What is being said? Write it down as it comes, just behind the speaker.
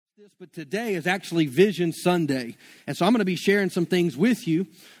this, but today is actually Vision Sunday. And so I'm going to be sharing some things with you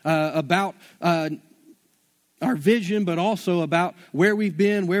about our vision, but also about where we've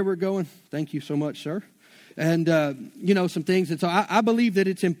been, where we're going. Thank you so much, sir. And, some things. And so I believe that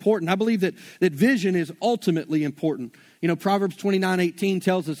it's important. I believe that vision is ultimately important. Proverbs 29:18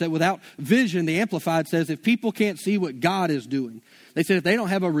 tells us that without vision, the Amplified says, if people can't see what God is doing, they said if they don't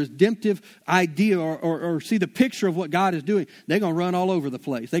have a redemptive idea or see the picture of what God is doing, they're going to run all over the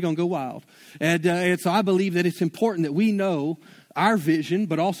place. They're going to go wild. And so I believe that it's important that we know our vision,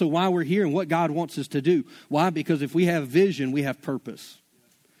 but also why we're here and what God wants us to do. Why? Because if we have vision, we have purpose.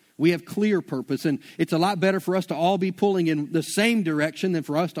 We have clear purpose, and it's a lot better for us to all be pulling in the same direction than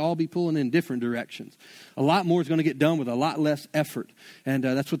for us to all be pulling in different directions. A lot more is going to get done with a lot less effort, and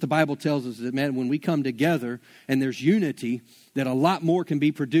that's what the Bible tells us, that, man, when we come together and there's unity, that a lot more can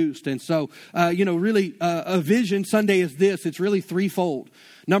be produced. And so, really, a Vision Sunday is this. It's really threefold.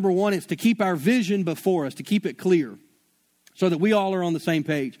 Number one, it's to keep our vision before us, to keep it clear, so that we all are on the same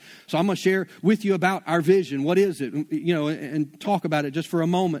page. So I'm going to share with you about our vision. What is it? And talk about it just for a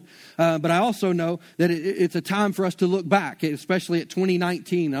moment. But I also know that it's a time for us to look back, especially at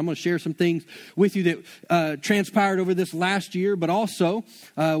 2019. I'm going to share some things with you that transpired over this last year, but also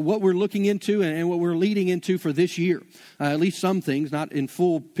what we're looking into and what we're leading into for this year. At least some things, not in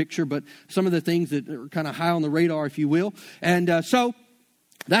full picture, but some of the things that are kind of high on the radar, if you will. And so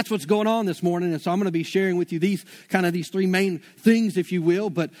that's what's going on this morning, and so I'm going to be sharing with you these three main things, if you will,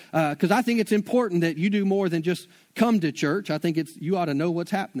 but because I think it's important that you do more than just come to church. I think you ought to know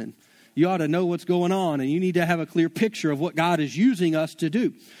what's happening. You ought to know what's going on, and you need to have a clear picture of what God is using us to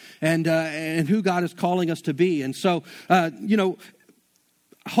do and who God is calling us to be. And so,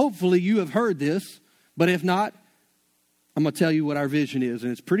 hopefully you have heard this, but if not, I'm going to tell you what our vision is,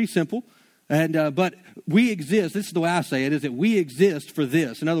 and it's pretty simple. But we exist, this is the way I say it, is that we exist for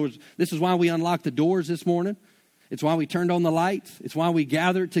this. In other words, this is why we unlocked the doors this morning. It's why we turned on the lights. It's why we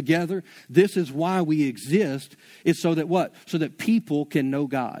gathered together. This is why we exist, is so that what? So that people can know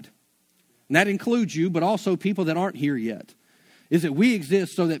God. And that includes you, but also people that aren't here yet. Is that we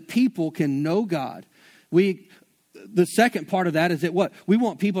exist so that people can know God. The second part of that is that what? We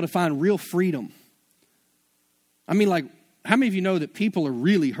want people to find real freedom. I mean, how many of you know that people are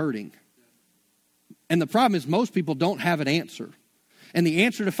really hurting? And the problem is most people don't have an answer. And the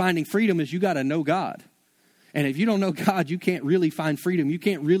answer to finding freedom is you got to know God. And if you don't know God, you can't really find freedom. You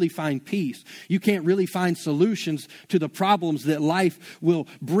can't really find peace. You can't really find solutions to the problems that life will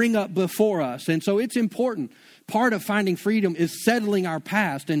bring up before us. And so it's important. Part of finding freedom is settling our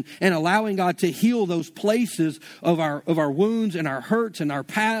past and allowing God to heal those places of our wounds and our hurts and our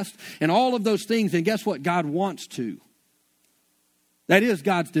past and all of those things. And guess what? God wants to. That is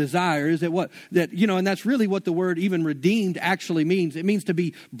God's desire, is that and that's really what the word even redeemed actually means. It means to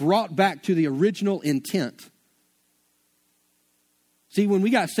be brought back to the original intent. See, when we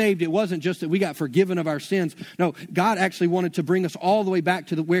got saved, it wasn't just that we got forgiven of our sins. No, God actually wanted to bring us all the way back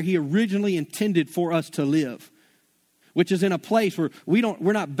to where He originally intended for us to live, which is in a place where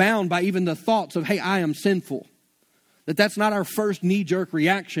we're not bound by even the thoughts of, hey, I am sinful. That's not our first knee-jerk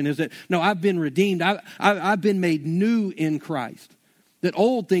reaction, is that, no, I've been redeemed. I've been made new in Christ. That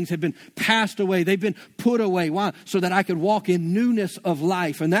old things have been passed away. They've been put away. Why? So that I could walk in newness of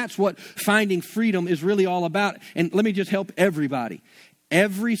life. And that's what finding freedom is really all about. And let me just help everybody.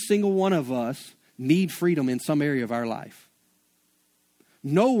 Every single one of us need freedom in some area of our life.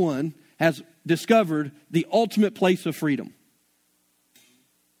 No one has discovered the ultimate place of freedom.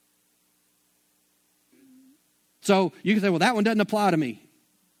 So you can say, well, that one doesn't apply to me.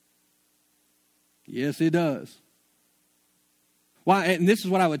 Yes, it does. Why? And this is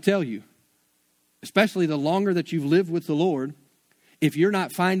what I would tell you, especially the longer that you've lived with the Lord, if you're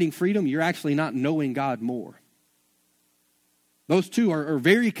not finding freedom, you're actually not knowing God more. Those two are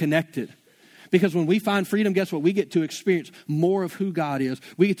very connected. Because when we find freedom, guess what? We get to experience more of who God is.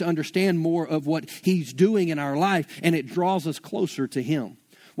 We get to understand more of what He's doing in our life, and it draws us closer to Him.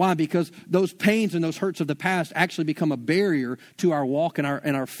 Why? Because those pains and those hurts of the past actually become a barrier to our walk and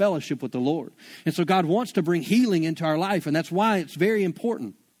our fellowship with the Lord. And so God wants to bring healing into our life, and that's why it's very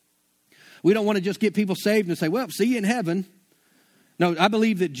important. We don't want to just get people saved and say, well, see you in heaven. No, I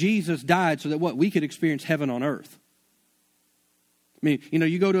believe that Jesus died so that we could experience heaven on earth. I mean,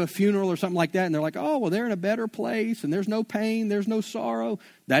 you go to a funeral or something like that, and they're like, oh, well, they're in a better place, and there's no pain, there's no sorrow.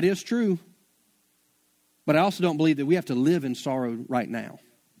 That is true. But I also don't believe that we have to live in sorrow right now.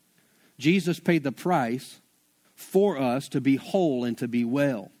 Jesus paid the price for us to be whole and to be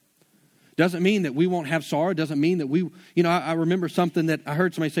well. Doesn't mean that we won't have sorrow. Doesn't mean that I remember something that I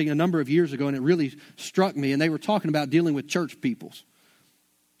heard somebody saying a number of years ago, and it really struck me. And they were talking about dealing with church peoples.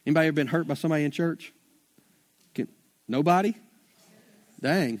 Anybody ever been hurt by somebody in church? Nobody?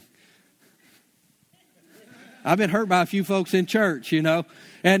 Dang. I've been hurt by a few folks in church, and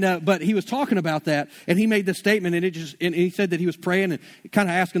but he was talking about that, and he made this statement, and he said that he was praying and kind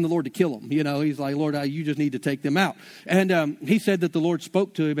of asking the Lord to kill them. He's like, Lord, you just need to take them out. And he said that the Lord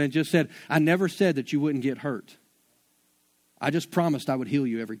spoke to him and just said, I never said that you wouldn't get hurt. I just promised I would heal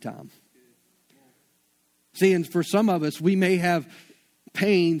you every time. See, and for some of us, we may have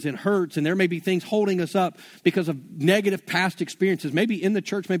pains and hurts, and there may be things holding us up because of negative past experiences, maybe in the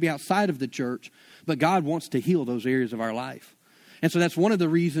church, maybe outside of the church, but God wants to heal those areas of our life. And so that's one of the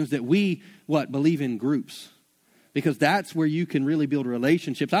reasons that we, believe in groups, because that's where you can really build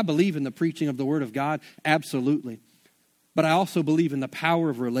relationships. I believe in the preaching of the Word of God, absolutely. But I also believe in the power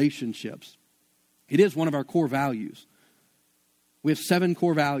of relationships. It is one of our core values. We have 7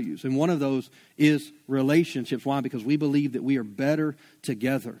 core values, and one of those is relationships. Why? Because we believe that we are better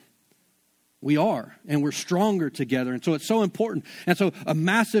together. We are, and we're stronger together. And so it's so important. And so a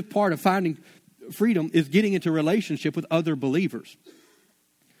massive part of finding freedom is getting into relationship with other believers.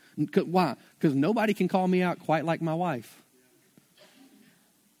 Why? Because nobody can call me out quite like my wife.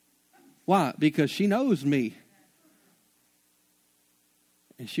 Why? Because she knows me.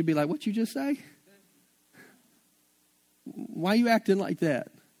 And she'd be like, "What you just say? Why are you acting like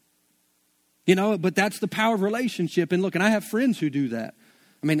that?" But that's the power of relationship. And look, and I have friends who do that.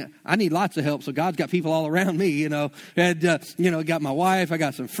 I mean, I need lots of help, so God's got people all around me, and, got my wife, I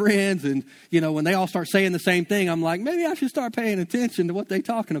got some friends, and, when they all start saying the same thing, I'm like, maybe I should start paying attention to what they're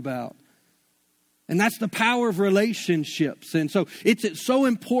talking about. And that's the power of relationships. And so it's so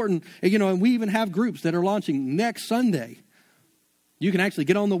important, and we even have groups that are launching next Sunday. You can actually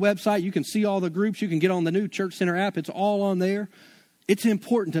get on the website, you can see all the groups, you can get on the new Church Center app, it's all on there. It's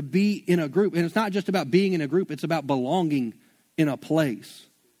important to be in a group, and it's not just about being in a group, it's about belonging in a place.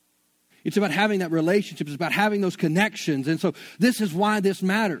 It's about having that relationship. It's about having those connections. And so this is why this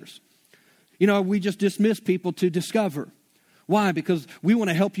matters. We just dismiss people to discover. Why? Because we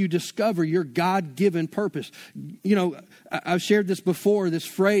want to help you discover your God-given purpose. I've shared this before. This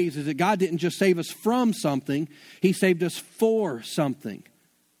phrase is that God didn't just save us from something. He saved us for something.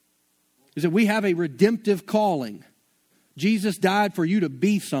 Is that we have a redemptive calling. Jesus died for you to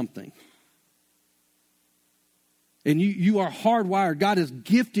be something. And you are hardwired. God has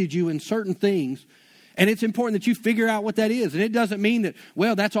gifted you in certain things. And it's important that you figure out what that is. And it doesn't mean that,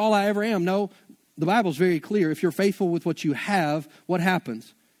 that's all I ever am. No, the Bible's very clear. If you're faithful with what you have, what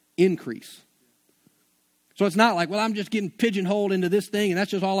happens? Increase. So it's not like, I'm just getting pigeonholed into this thing and that's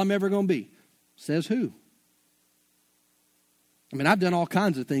just all I'm ever going to be. Says who? I mean, I've done all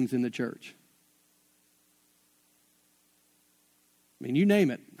kinds of things in the church. I mean, you name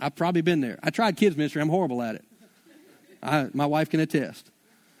it. I've probably been there. I tried kids ministry. I'm horrible at it. My wife can attest.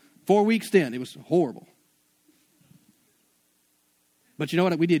 4 weeks in, it was horrible. But you know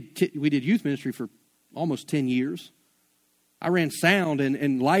what? We did youth ministry for almost 10 years. I ran sound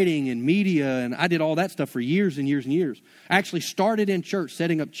and lighting and media, and I did all that stuff for years and years and years. I actually started in church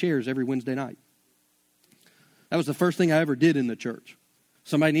setting up chairs every Wednesday night. That was the first thing I ever did in the church.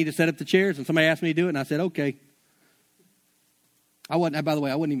 Somebody needed to set up the chairs, and somebody asked me to do it, and I said, okay. By the way,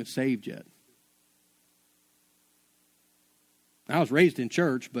 I wasn't even saved yet. I was raised in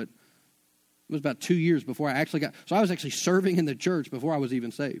church, but it was about 2 years before I actually so I was actually serving in the church before I was even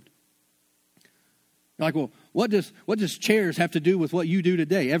saved. You're like, what does chairs have to do with what you do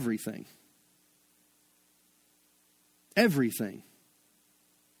today? Everything. Everything.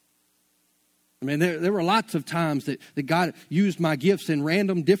 I mean, there were lots of times that God used my gifts in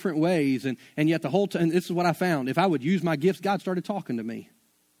random different ways, and yet the whole time, and this is what I found. If I would use my gifts, God started talking to me.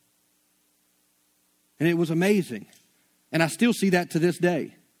 And it was amazing. And I still see that to this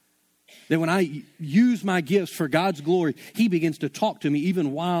day. That when I use my gifts for God's glory, He begins to talk to me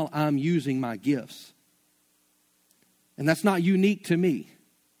even while I'm using my gifts. And that's not unique to me.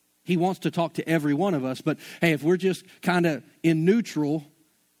 He wants to talk to every one of us. But hey, if we're just kind of in neutral,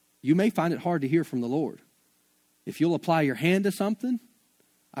 you may find it hard to hear from the Lord. If you'll apply your hand to something,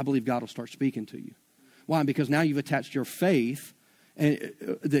 I believe God will start speaking to you. Why? Because now you've attached your faith and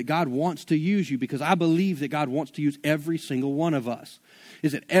that God wants to use you, because I believe that God wants to use every single one of us.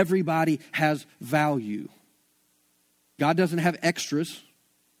 Is that everybody has value. God doesn't have extras.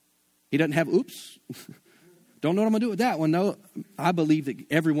 He doesn't have, oops, don't know what I'm going to do with that one. No, I believe that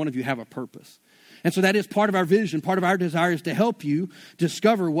every one of you have a purpose. And so that is part of our vision. Part of our desire is to help you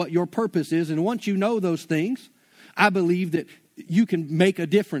discover what your purpose is. And once you know those things, I believe that you can make a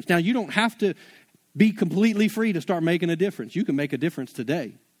difference. Now, you don't have to be completely free to start making a difference. You can make a difference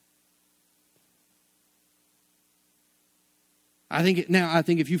today. I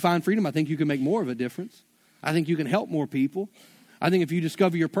think if you find freedom, I think you can make more of a difference. I think you can help more people. I think if you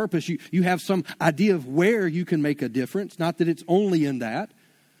discover your purpose, you have some idea of where you can make a difference. Not that it's only in that,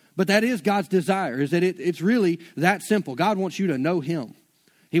 but that is God's desire, is that it's really that simple. God wants you to know him.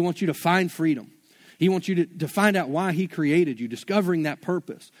 He wants you to find freedom. He wants you to find out why he created you, discovering that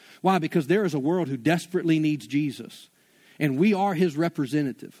purpose. Why? Because there is a world who desperately needs Jesus, and we are his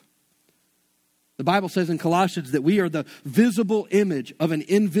representative. The Bible says in Colossians that we are the visible image of an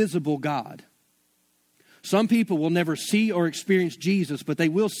invisible God. Some people will never see or experience Jesus, but they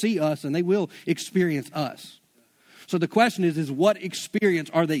will see us and they will experience us. So the question is what experience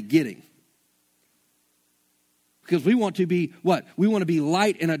are they getting? Because we want to be what? We want to be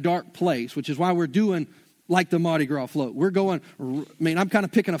light in a dark place, which is why we're doing like the Mardi Gras float. We're going, I'm kind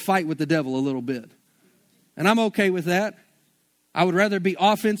of picking a fight with the devil a little bit. And I'm okay with that. I would rather be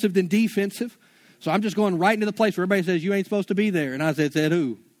offensive than defensive. So I'm just going right into the place where everybody says, you ain't supposed to be there. And I said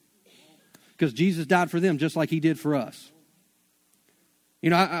who? Because Jesus died for them just like he did for us. You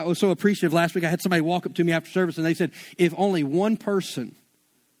know, I was so appreciative last week. I had somebody walk up to me after service and they said, if only one person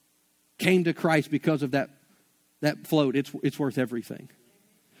came to Christ because of that float, it's worth everything.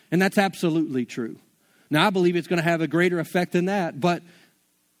 And that's absolutely true. Now, I believe it's going to have a greater effect than that. But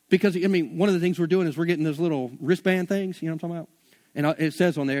because, one of the things we're doing is we're getting those little wristband things. You know what I'm talking about? And it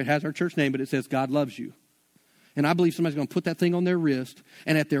says on there, it has our church name, but it says God loves you. And I believe somebody's going to put that thing on their wrist,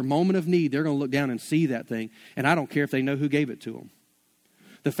 and at their moment of need, they're going to look down and see that thing. And I don't care if they know who gave it to them.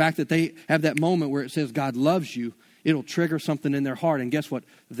 The fact that they have that moment where it says God loves you, it'll trigger something in their heart. And guess what?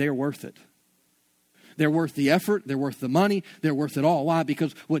 They're worth it. They're worth the effort. They're worth the money. They're worth it all. Why?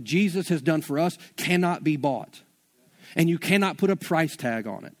 Because what Jesus has done for us cannot be bought. And you cannot put a price tag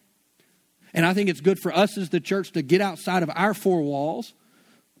on it. And I think it's good for us as the church to get outside of our four walls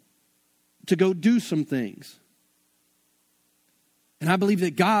to go do some things. And I believe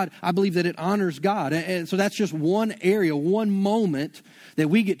that it honors God. And so that's just one area, one moment that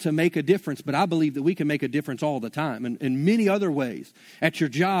we get to make a difference. But I believe that we can make a difference all the time and in many other ways. At your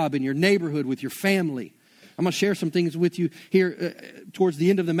job, in your neighborhood, with your family. I'm going to share some things with you here towards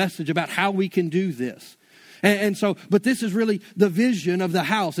the end of the message about how we can do this. And so, but this is really the vision of the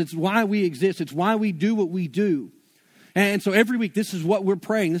house. It's why we exist. It's why we do what we do. And so every week, this is what we're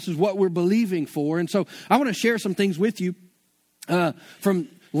praying. This is what we're believing for. And so I want to share some things with you from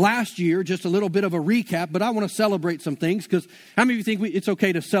last year, just a little bit of a recap, but I want to celebrate some things because how many of you think it's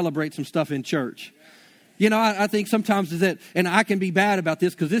okay to celebrate some stuff in church? You know, I think sometimes is that, and I can be bad about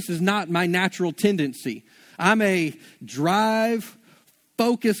this because this is not my natural tendency. I'm a drive,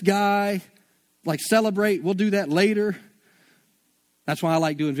 focus guy. Like celebrate, we'll do that later. That's why I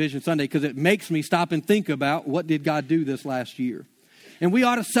like doing Vision Sunday, because it makes me stop and think about what did God do this last year. And we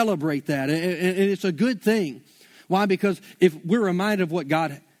ought to celebrate that. And it's a good thing. Why? Because if we're reminded of what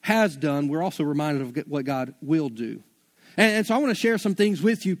God has done, we're also reminded of what God will do. And so I want to share some things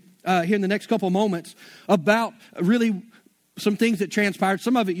with you here in the next couple moments about really some things that transpired.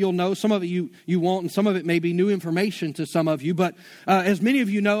 Some of it you'll know, some of it you won't, and some of it may be new information to some of you. But as many of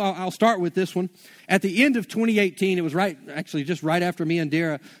you know, I'll start with this one. At the end of 2018, it was just right after me and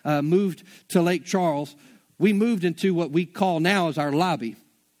Dara moved to Lake Charles, we moved into what we call now as our lobby.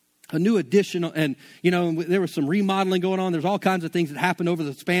 A new addition, and there was some remodeling going on. There's all kinds of things that happened over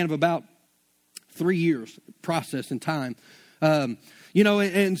the span of about 3 years process and time.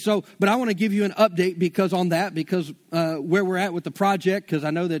 And so, but I want to give you an update because where we're at with the project, because I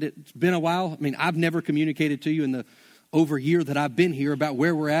know that it's been a while. I've never communicated to you in the over year that I've been here about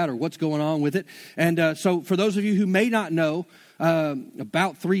where we're at or what's going on with it. And so for those of you who may not know,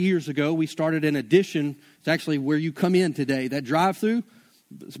 about 3 years ago, we started an addition. It's actually where you come in today, that drive-through.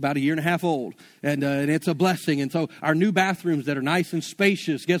 It's about 1.5 years old, and it's a blessing. And so our new bathrooms that are nice and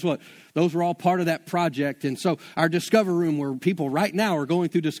spacious, guess what? Those were all part of that project. And so our Discover room, where people right now are going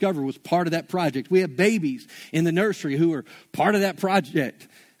through Discover, was part of that project. We have babies in the nursery who are part of that project.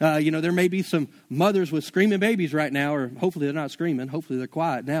 There may be some mothers with screaming babies right now, or hopefully they're not screaming. Hopefully they're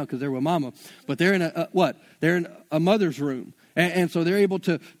quiet now because they're with mama. But they're in They're in a mother's room. And so they're able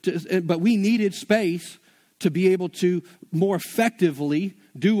to, but we needed space to be able to more effectively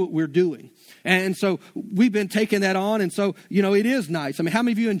do what we're doing. And so we've been taking that on. And so, it is nice. How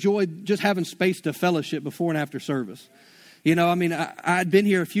many of you enjoyed just having space to fellowship before and after service? I'd been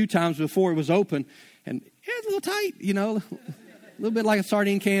here a few times before it was open, and it's a little tight, a A little bit like a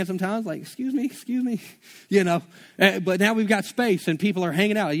sardine can sometimes, like, excuse me, you know. But now we've got space and people are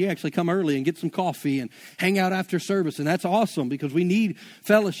hanging out. You actually come early and get some coffee and hang out after service. And that's awesome because we need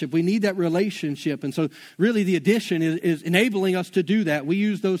fellowship. We need that relationship. And so really the addition is enabling us to do that. We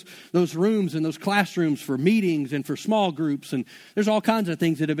use those rooms and those classrooms for meetings and for small groups. And there's all kinds of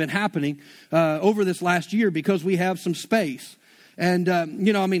things that have been happening over this last year because we have some space. And,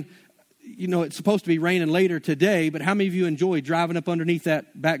 it's supposed to be raining later today, but how many of you enjoy driving up underneath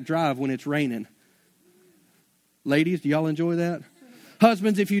that back drive when it's raining? Ladies, do y'all enjoy that?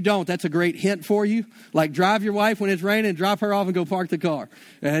 Husbands, if you don't, that's a great hint for you. Like, drive your wife when it's raining, drop her off and go park the car.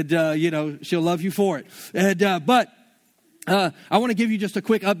 And, she'll love you for it. And, I want to give you just a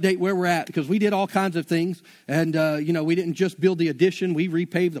quick update where we're at because we did all kinds of things. And, we didn't just build the addition. We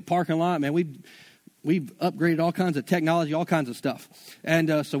repaved the parking lot. Man, We've upgraded all kinds of technology, all kinds of stuff.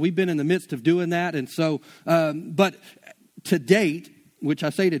 And so we've been in the midst of doing that. And so, but to date, which I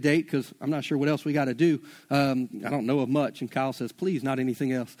say to date because I'm not sure what else we got to do. I don't know of much. And Kyle says, please, not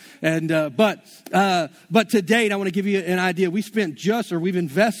anything else. And but to date, I want to give you an idea. We've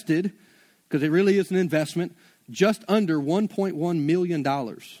invested, because it really is an investment, just under $1.1 million.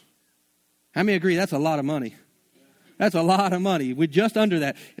 How many agree that's a lot of money? That's a lot of money. We're just under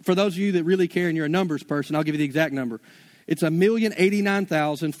that. For those of you that really care and you're a numbers person, I'll give you the exact number. It's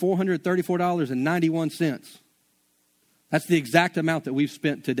 $1,089,434.91. That's the exact amount that we've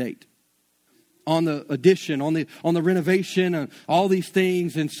spent to date on the addition, on the renovation, and all these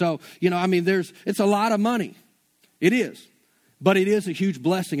things. And so, it's a lot of money. It is. But it is a huge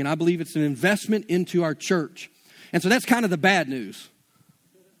blessing, and I believe it's an investment into our church. And so that's kind of the bad news.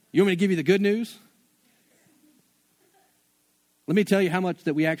 You want me to give you the good news? Let me tell you how much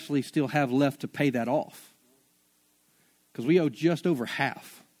that we actually still have left to pay that off. Because we owe just over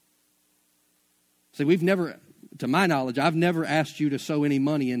half. See, to my knowledge, I've never asked you to sow any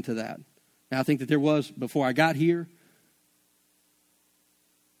money into that. Now, I think that there was before I got here.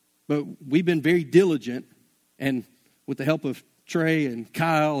 But we've been very diligent, and with the help of Trey and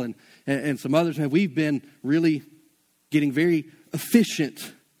Kyle and some others, we've been really getting very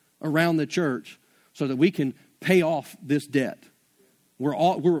efficient around the church so that we can pay off this debt.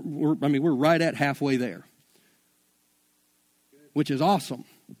 We're right at halfway there, which is awesome.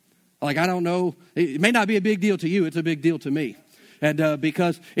 Like, I don't know, it may not be a big deal to you. It's a big deal to me. And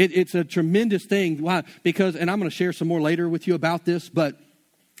because it's a tremendous thing. Why? Because, and I'm going to share some more later with you about this, but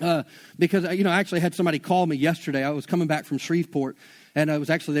because, I actually had somebody call me yesterday. I was coming back from Shreveport, and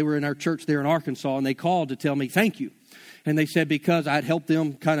they were in our church there in Arkansas, and they called to tell me thank you. And they said because I'd helped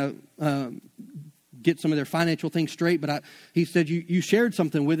them kind of get some of their financial things straight, but he said, you shared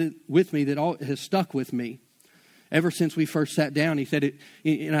something with me that has stuck with me ever since we first sat down. He said,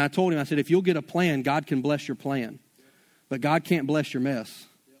 and I told him, I said, if you'll get a plan, God can bless your plan, but God can't bless your mess.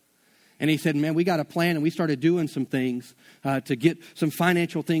 And he said, man, we got a plan, and we started doing some things to get some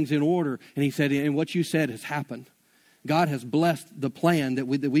financial things in order. And he said, and what you said has happened. God has blessed the plan that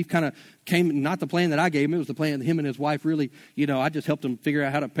we've kind of not the plan that I gave him. It was the plan that him and his wife really, I just helped them figure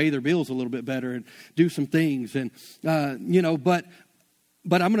out how to pay their bills a little bit better and do some things. And, but I'm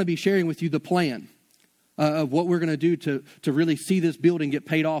going to be sharing with you the plan of what we're going to do to really see this building get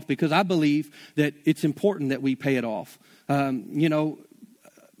paid off, because I believe that it's important that we pay it off.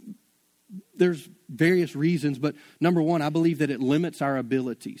 There's various reasons, but number one, I believe that it limits our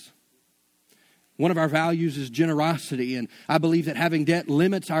abilities. One of our values is generosity, and I believe that having debt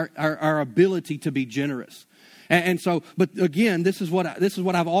limits our ability to be generous. And so, but again, this is what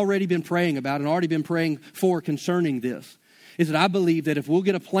I've already been praying about and already been praying for concerning this, is that I believe that if we'll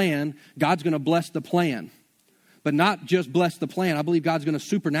get a plan, God's going to bless the plan. But not just bless the plan. I believe God's going to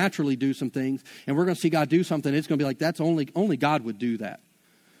supernaturally do some things, and we're going to see God do something. It's going to be like, that's only God would do that.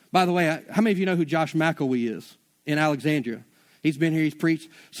 By the way, how many of you know who Josh McElwee is in Alexandria? He's been here, he's preached.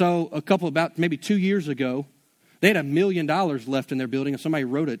 So about maybe 2 years ago, they had $1 million left in their building, and somebody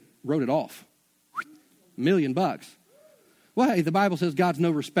wrote it off. $1 million. Well, hey, the Bible says God's no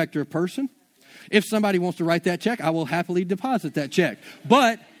respecter of person. If somebody wants to write that check, I will happily deposit that check.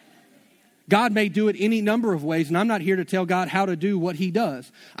 But God may do it any number of ways, and I'm not here to tell God how to do what he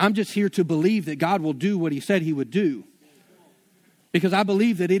does. I'm just here to believe that God will do what he said he would do, because I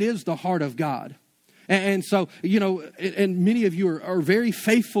believe that it is the heart of God. And so, and many of you are very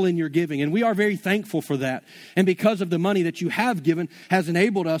faithful in your giving, and we are very thankful for that. And because of the money that you have given has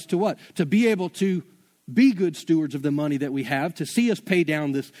enabled us to what? To be able to be good stewards of the money that we have, to see us pay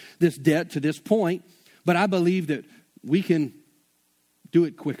down this debt to this point. But I believe that we can do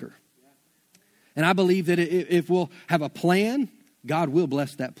it quicker. And I believe that if we'll have a plan, God will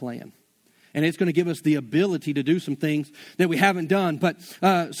bless that plan. And it's going to give us the ability to do some things that we haven't done. But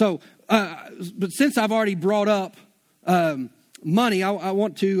since I've already brought up money, I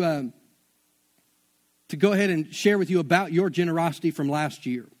want to go ahead and share with you about your generosity from last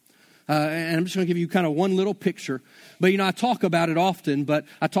year. And I'm just going to give you kind of one little picture. But, I talk about it often, but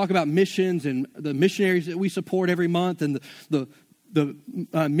I talk about missions and the missionaries that we support every month and the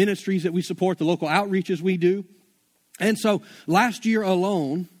ministries that we support, the local outreaches we do. And so last year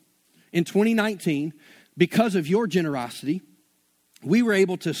alone, in 2019, because of your generosity, we were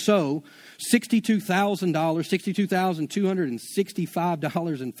able to sow $62,000,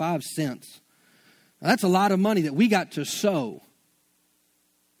 $62,265.05. Now, that's a lot of money that we got to sow.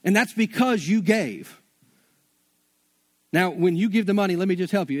 And that's because you gave. Now, when you give the money, let me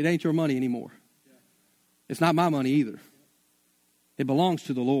just help you. It ain't your money anymore. It's not my money either. It belongs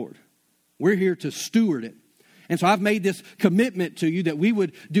to the Lord. We're here to steward it. And so I've made this commitment to you that we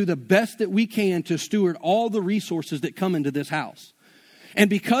would do the best that we can to steward all the resources that come into this house. And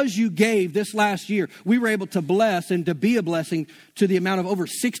because you gave this last year, we were able to bless and to be a blessing to the amount of over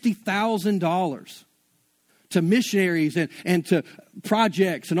 $60,000 to missionaries and to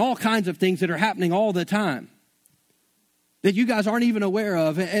projects and all kinds of things that are happening all the time that you guys aren't even aware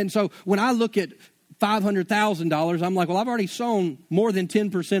of. And so when I look at $500,000, I'm like, well, I've already sown more than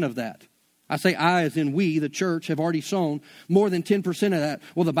 10% of that. I say I as in we, the church, have already sown more than 10% of that.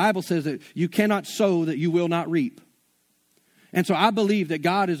 Well, the Bible says that you cannot sow that you will not reap. And so I believe that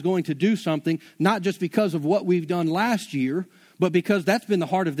God is going to do something, not just because of what we've done last year, but because that's been the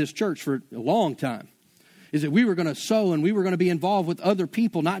heart of this church for a long time, is that we were going to sow and we were going to be involved with other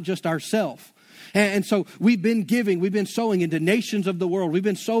people, not just ourselves. And so we've been giving, we've been sowing into nations of the world. We've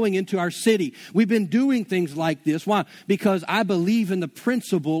been sowing into our city. We've been doing things like this. Why? Because I believe in the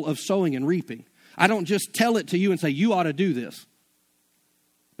principle of sowing and reaping. I don't just tell it to you and say, you ought to do this.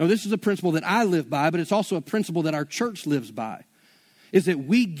 No, this is a principle that I live by, but it's also a principle that our church lives by, is that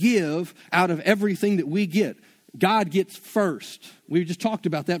we give out of everything that we get. God gets first. We just talked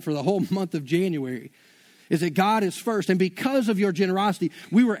about that for the whole month of January, is that God is first. And because of your generosity,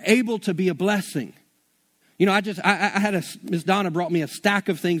 we were able to be a blessing. I had Ms. Donna brought me a stack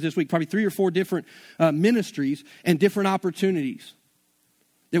of things this week, probably 3 or 4 different ministries and different opportunities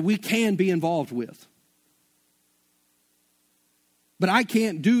that we can be involved with. But I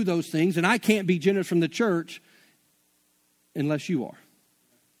can't do those things, and I can't be generous from the church unless you are.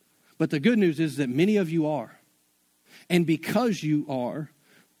 But the good news is that many of you are. And because you are,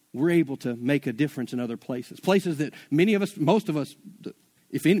 we're able to make a difference in other places. Places that many of us, most of us,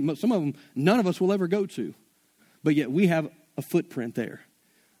 if any, some of them, none of us will ever go to. But yet we have a footprint there.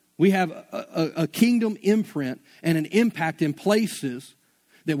 We have a kingdom imprint and an impact in places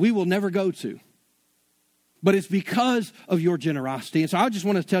that we will never go to. But it's because of your generosity. And so I just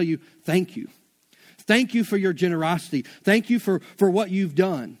want to tell you, thank you. Thank you for your generosity. Thank you for what you've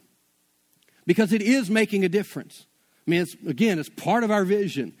done. Because it is making a difference. I mean, it's part of our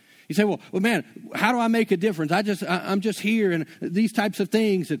vision. You say, well, man, how do I make a difference? I'm just here and these types of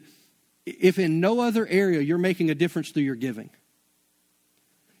things. And if in no other area you're making a difference through your giving,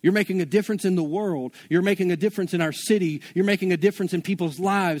 you're making a difference in the world, you're making a difference in our city, you're making a difference in people's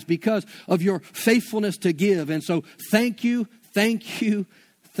lives because of your faithfulness to give. And so thank you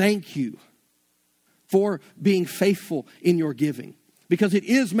for being faithful in your giving, because it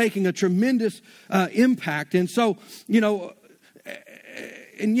is making a tremendous impact. And so,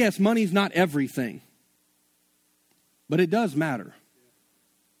 and yes, money's not everything, but it does matter.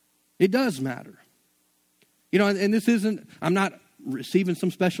 It does matter. And this isn't, I'm not receiving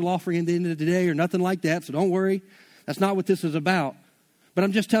some special offering at the end of the day or nothing like that, so don't worry. That's not what this is about. But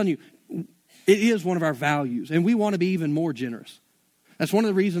I'm just telling you, it is one of our values, and we want to be even more generous. That's one of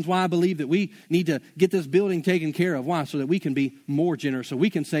the reasons why I believe that we need to get this building taken care of. Why? So that we can be more generous, so we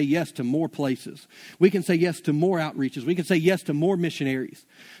can say yes to more places. We can say yes to more outreaches. We can say yes to more missionaries.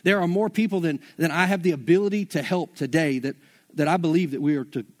 There are more people than I have the ability to help today that I believe that we are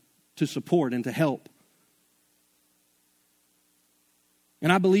to support and to help.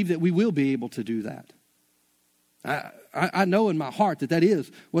 And I believe that we will be able to do that. I know in my heart that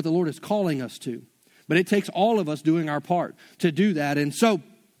is what the Lord is calling us to. But it takes all of us doing our part to do that. And so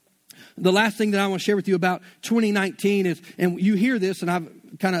the last thing that I want to share with you about 2019 is, and you hear this, and I've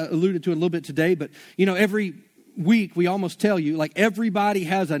kind of alluded to it a little bit today, but every week we almost tell you, like, everybody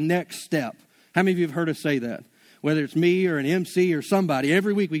has a next step. How many of you have heard us say that? Whether it's me or an MC or somebody,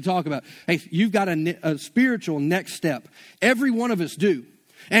 every week we talk about, hey, you've got a spiritual next step. Every one of us do.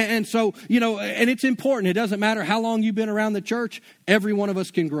 And so, and it's important. It doesn't matter how long you've been around the church. Every one of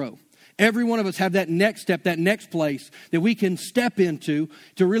us can grow. Every one of us have that next step, that next place that we can step into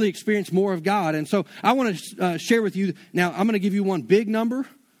to really experience more of God. And so I want to share with you, now I'm going to give you one big number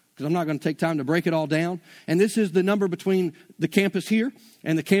because I'm not going to take time to break it all down. And this is the number between the campus here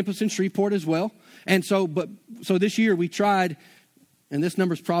and the campus in Shreveport as well. And so this year we tried, and this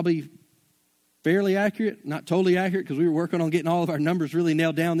number is probably fairly accurate, not totally accurate because we were working on getting all of our numbers really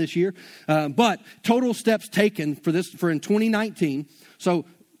nailed down this year. But total steps taken for in 2019. So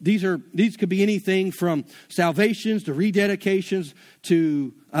these could be anything from salvations to rededications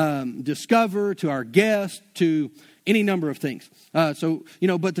to discover to our guests to any number of things. But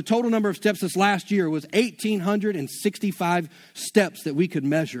the total number of steps this last year was 1,865 steps that we could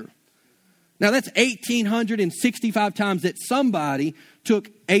measure. Now that's 1,865 times that somebody took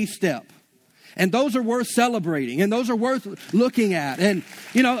a step. And those are worth celebrating, and those are worth looking at. And,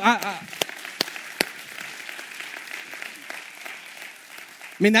 I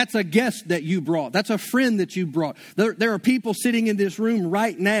mean, that's a guest that you brought. That's a friend that you brought. There are people sitting in this room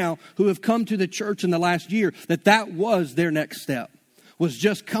right now who have come to the church in the last year that was their next step, was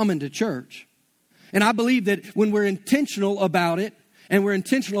just coming to church. And I believe that when we're intentional about it, and we're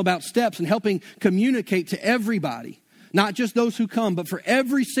intentional about steps and helping communicate to everybody, not just those who come, but for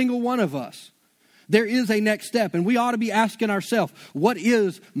every single one of us, there is a next step. And we ought to be asking ourselves, what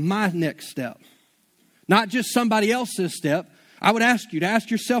is my next step? Not just somebody else's step. I would ask you to ask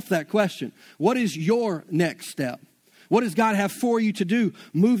yourself that question. What is your next step? What does God have for you to do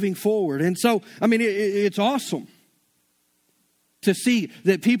moving forward? And so, I mean, it's awesome to see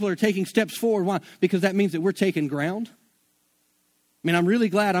that people are taking steps forward. Why? Because that means that we're taking ground. I mean, I'm really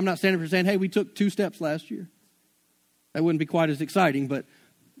glad I'm not standing here saying, hey, we took 2 steps last year. That wouldn't be quite as exciting, but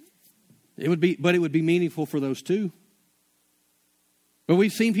it would be meaningful for those 2. But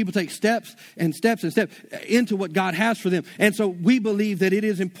we've seen people take steps and steps and steps into what God has for them. And so we believe that it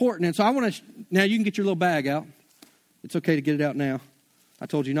is important. And so I want to, now you can get your little bag out. It's okay to get it out now. I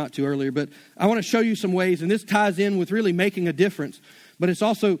told you not to earlier, but I want to show you some ways, and this ties in with really making a difference. But it's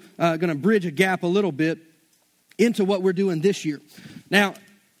also going to bridge a gap a little bit into what we're doing this year. Now,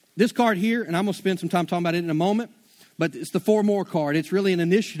 this card here, and I'm going to spend some time talking about it in a moment, but it's the 4 More card. It's really an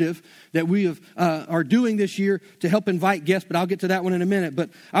initiative that we are doing this year to help invite guests, but I'll get to that one in a minute. But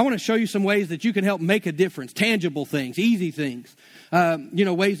I want to show you some ways that you can help make a difference, tangible things, easy things,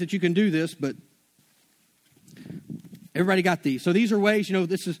 ways that you can do this. But everybody got these. So these are ways,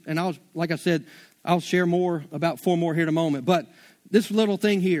 this is, and like I said, I'll share more about 4 More here in a moment. But this little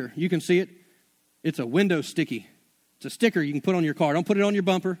thing here, you can see it. It's a window sticky. It's a sticker you can put on your car. Don't put it on your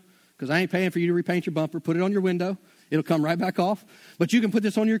bumper because I ain't paying for you to repaint your bumper. Put it on your window. It'll come right back off. But you can put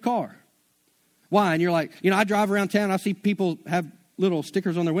this on your car. Why? And you're like, I drive around town. I see people have little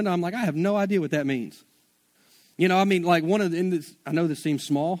stickers on their window. I'm like, I have no idea what that means. Like I know this seems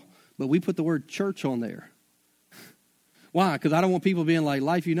small, but we put the word church on there. Why? Because I don't want people being like,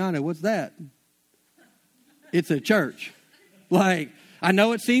 Life United, what's that? It's a church. Like, I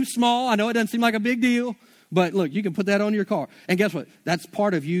know it seems small. I know it doesn't seem like a big deal. But look, you can put that on your car. And guess what? That's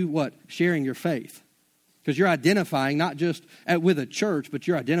part of you, sharing your faith. Because you're identifying not just with a church, but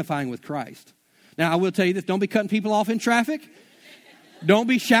you're identifying with Christ. Now, I will tell you this. Don't be cutting people off in traffic. Don't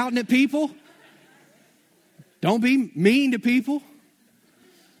be shouting at people. Don't be mean to people.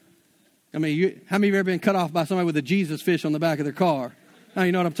 I mean, how many of you have ever been cut off by somebody with a Jesus fish on the back of their car? Now,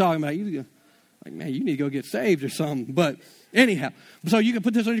 you know what I'm talking about. You need to go get saved or something. But anyhow, so you can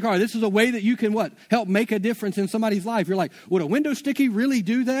put this on your car. This is a way that you can help make a difference in somebody's life. You're like, would a window sticky really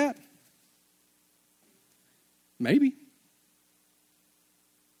do that? Maybe.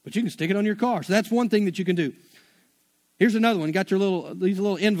 But you can stick it on your car. So that's one thing that you can do. Here's another one. You got these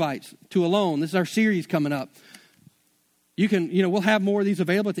little invites to Alone. This is our series coming up. You can, we'll have more of these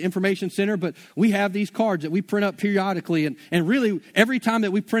available at the Information Center, but we have these cards that we print up periodically. And really, every time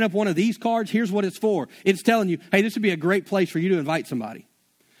that we print up one of these cards, here's what it's for. It's telling you, hey, this would be a great place for you to invite somebody.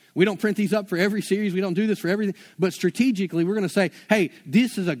 We don't print these up for every series. We don't do this for everything. But strategically, we're going to say, hey,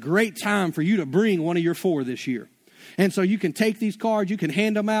 this is a great time for you to bring one of your 4 this year. And so you can take these cards. You can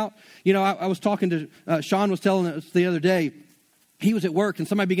hand them out. I was talking to, Sean was telling us the other day, he was at work and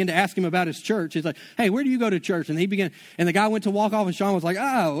somebody began to ask him about his church. He's like, hey, where do you go to church? And and the guy went to walk off and Sean was like,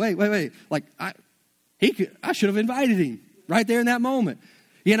 oh, wait. Like, I should have invited him right there in that moment.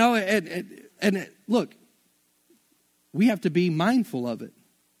 And look, we have to be mindful of it.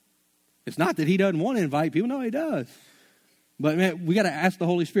 It's not that he doesn't want to invite people. No, he does. But man, we got to ask the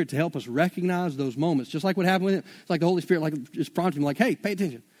Holy Spirit to help us recognize those moments. Just like what happened with it. It's like the Holy Spirit just prompted him like, hey, pay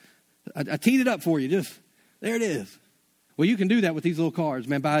attention. I teed it up for you. Just, there it is. Well, you can do that with these little cards,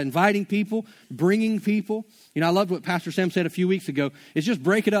 man, by inviting people, bringing people. I loved what Pastor Sam said a few weeks ago. It's just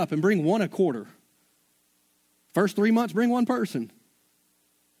break it up and bring one a quarter. First 3 months, bring one person.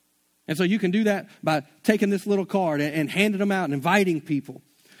 And so you can do that by taking this little card and handing them out and inviting people.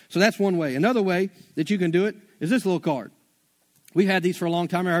 So that's one way. Another way that you can do it is this little card. We've had these for a long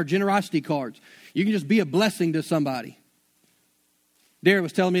time, our generosity cards. You can just be a blessing to somebody. Dara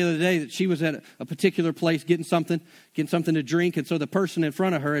was telling me the other day that she was at a particular place getting something to drink, and so the person in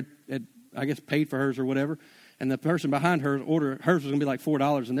front of her had I guess, paid for hers or whatever, and the person behind her hers was going to be like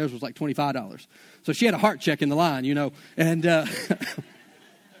 $4, and theirs was like $25. So she had a heart check in the line, and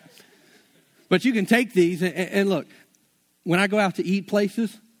but you can take these, and look, when I go out to eat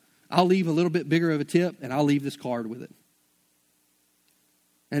places, I'll leave a little bit bigger of a tip, and I'll leave this card with it.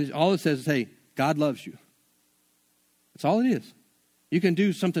 And all it says is, hey, God loves you. That's all it is. You can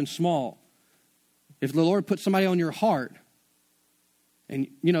do something small. If the Lord puts somebody on your heart, and,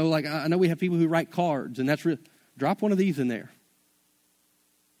 like I know we have people who write cards, and that's real. Drop one of these in there.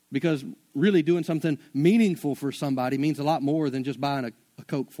 Because really doing something meaningful for somebody means a lot more than just buying a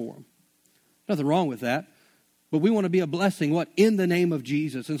Coke for them. Nothing wrong with that. But we want to be a blessing, in the name of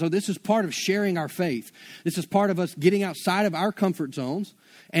Jesus. And so this is part of sharing our faith. This is part of us getting outside of our comfort zones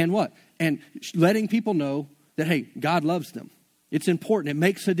and and letting people know that, hey, God loves them. It's important. It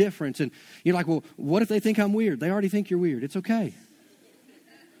makes a difference. And you're like, well, what if they think I'm weird? They already think you're weird. It's okay.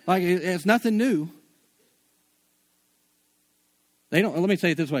 Like, it's nothing new. Let me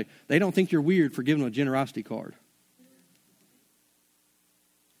say it this way. They don't think you're weird for giving them a generosity card.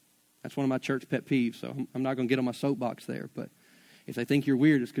 That's one of my church pet peeves, so I'm not going to get on my soapbox there. But if they think you're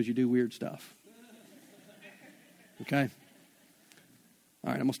weird, it's because you do weird stuff. Okay?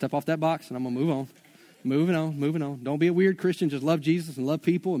 All right, I'm going to step off that box, and I'm going to move on. Moving on. Don't be a weird Christian. Just love Jesus and love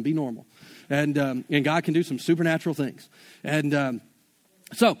people and be normal. And God can do some supernatural things. And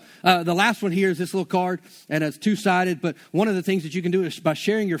so the last one here is this little card, and it's two-sided. But one of the things that you can do is by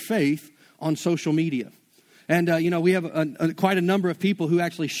sharing your faith on social media. And, we have quite a number of people who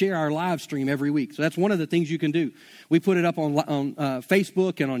actually share our live stream every week. So that's one of the things you can do. We put it up on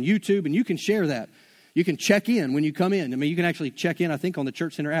Facebook and on YouTube, and you can share that. You can check in when you come in. I mean, you can actually check in, I think, on the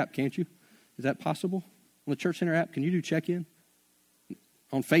Church Center app, can't you? Is that possible? On the Church Center app, can you do check-in?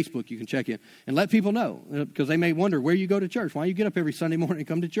 On Facebook, you can check in. And let people know, because they may wonder where you go to church. Why you get up every Sunday morning and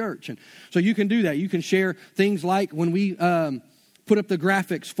come to church? And so you can do that. You can share things like when we put up the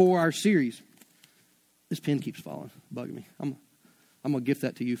graphics for our series. This pen keeps falling, bugging me. I'm going to gift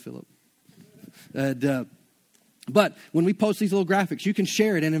that to you, Philip. But when we post these little graphics, you can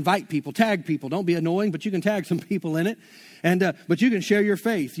share it and invite people, tag people. Don't be annoying, but you can tag some people in it. And but you can share your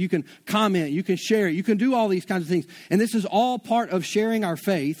faith. You can comment. You can share it. You can do all these kinds of things. And this is all part of sharing our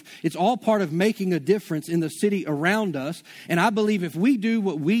faith. It's all part of making a difference in the city around us. And I believe if we do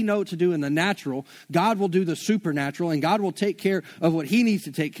what we know to do in the natural, God will do the supernatural, and God will take care of what He needs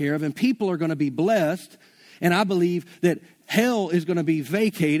to take care of. And people are going to be blessed. And I believe that hell is going to be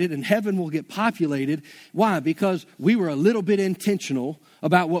vacated and heaven will get populated. Why? Because we were a little bit intentional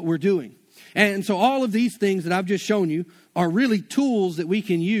about what we're doing. And so all of these things that I've just shown you are really tools that we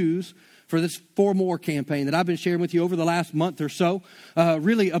can use for this 4 More campaign that I've been sharing with you over the last month or so,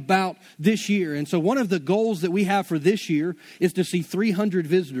 really about this year. And so one of the goals that we have for this year is to see 300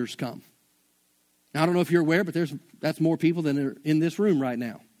 visitors come. Now, I don't know if you're aware, but that's more people than are in this room right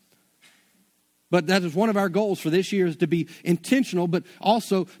now. But that is one of our goals for this year, is to be intentional, but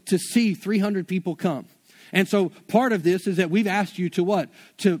also to see 300 people come. And so part of this is that we've asked you to what?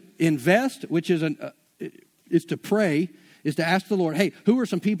 To invest, which is is to pray, is to ask the Lord, hey, who are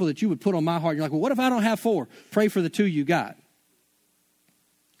some people that you would put on my heart? You're like, well, what if I don't have 4? Pray for the 2 you got.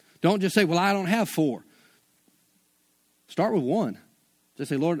 Don't just say, well, I don't have 4. Start with 1. Just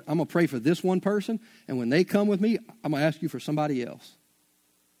say, Lord, I'm going to pray for this one person, and when they come with me, I'm going to ask you for somebody else.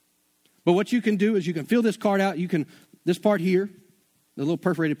 But what you can do is you can fill this card out. This part here, the little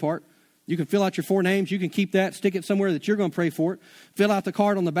perforated part, you can fill out your 4 names. You can keep that, stick it somewhere that you're going to pray for it. Fill out the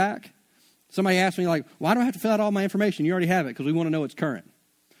card on the back. Somebody asked me, like, why do I have to fill out all my information? You already have it, because we want to know it's current.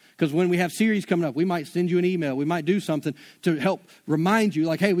 Because when we have series coming up, we might send you an email. We might do something to help remind you,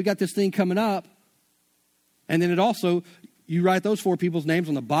 like, hey, we got this thing coming up. And then you write those 4 people's names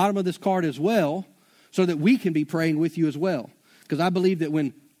on the bottom of this card as well, so that we can be praying with you as well. Because I believe that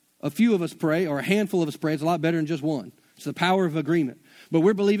when a few of us pray, or a handful of us pray, it's a lot better than just one. It's the power of agreement. But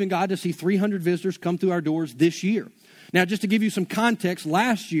we're believing God to see 300 visitors come through our doors this year. Now, just to give you some context,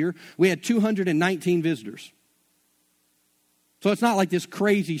 last year we had 219 visitors. So it's not like this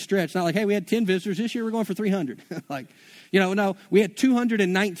crazy stretch. It's not like, hey, we had 10 visitors. This year we're going for 300. No, we had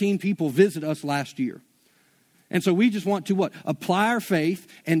 219 people visit us last year. And so we just want to what? Apply our faith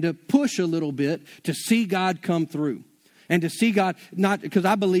and to push a little bit to see God come through. And to see God, not because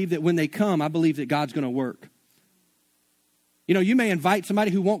I believe that when they come, I believe that God's going to work. You know, you may invite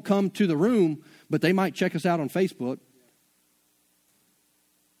somebody who won't come to the room, but they might check us out on Facebook. I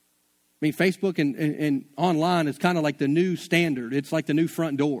mean, Facebook and online is kind of like the new standard. It's like the new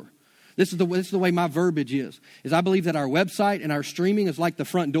front door. This is the way my verbiage is I believe that our website and our streaming is like the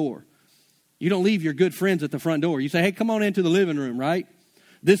front door. You don't leave your good friends at the front door. You say, hey, come on into the living room, right?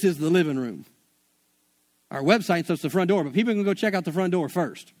 This is the living room. Our website says the front door, but people can go check out the front door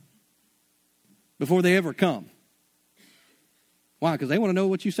first before they ever come. Why? Because they want to know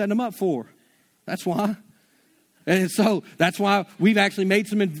what you set them up for. That's why. And so that's why we've actually made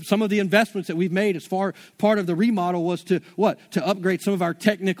some of the investments that we've made as far part of the remodel was to what? To upgrade some of our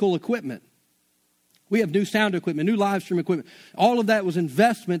technical equipment. We have new sound equipment, new live stream equipment. All of that was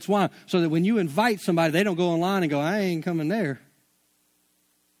investments. Why? So that when you invite somebody, they don't go online and go, I ain't coming there.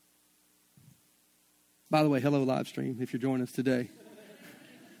 By the way, hello live stream if you're joining us today.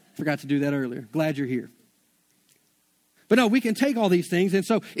 Forgot to do that earlier. Glad you're here. But no, we can take all these things. And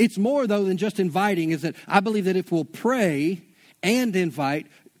so it's more, though, than just inviting, is that I believe that if we'll pray and invite,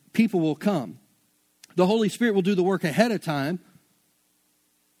 people will come. The Holy Spirit will do the work ahead of time.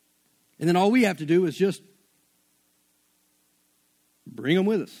 And then all we have to do is just bring them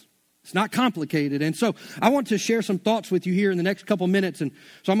with us. It's not complicated. And so I want to share some thoughts with you here in the next couple minutes. And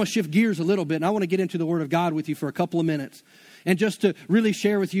so I'm going to shift gears a little bit. And I want to get into the Word of God with you for a couple of minutes. And just to really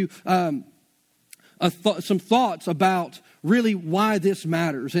share with you some thoughts about really why this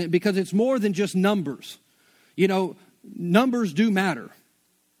matters. Because it's more than just numbers. You know, numbers do matter.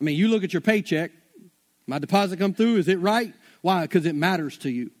 I mean, you look at your paycheck. My deposit come through. Is it right? Why? Because it matters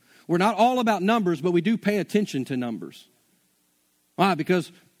to you. We're not all about numbers, but we do pay attention to numbers. Why?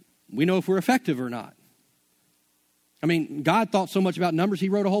 Because we know if we're effective or not. I mean, God thought so much about numbers, He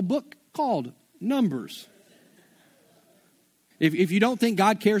wrote a whole book called Numbers. If you don't think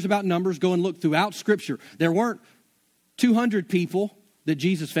God cares about numbers, go and look throughout Scripture. There weren't 200 people that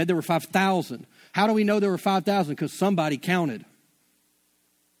Jesus fed. There were 5,000. How do we know there were 5,000? Because somebody counted.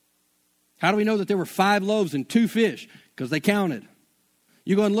 How do we know that there were 5 loaves and 2 fish? Because they counted.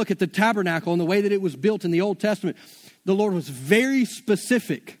 You go and look at the tabernacle and the way that it was built in the Old Testament. The Lord was very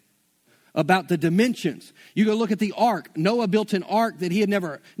specific about the dimensions. You go look at the ark. Noah built an ark that he had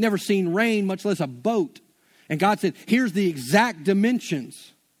never seen rain, much less a boat. And God said, here's the exact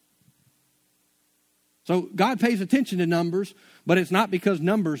dimensions. So God pays attention to numbers, but it's not because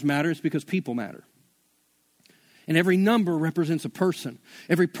numbers matter, it's because people matter. And every number represents a person.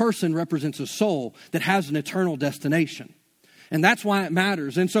 Every person represents a soul that has an eternal destination. And that's why it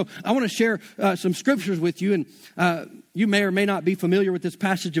matters. And so I want to share some scriptures with you. And you may or may not be familiar with this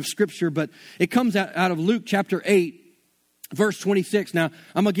passage of scripture, but it comes out of Luke chapter 8, verse 26. Now,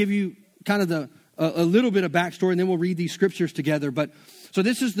 I'm going to give you kind of a little bit of backstory, and then we'll read these scriptures together. But so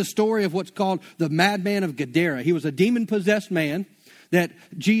this is the story of what's called the madman of Gadara. He was a demon-possessed man that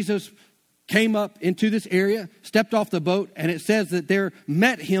Jesus came up into this area, stepped off the boat, and it says that there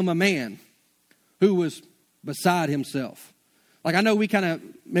met him a man who was beside himself. Like, I know we kind of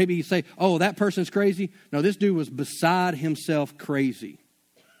maybe say, oh, that person's crazy. No, this dude was beside himself crazy.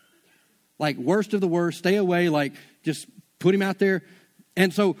 Like, worst of the worst, stay away, like, just put him out there.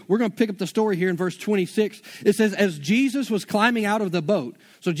 And so we're going to pick up the story here in verse 26. It says, as Jesus was climbing out of the boat,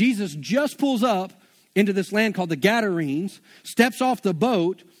 so Jesus just pulls up into this land called the Gadarenes, steps off the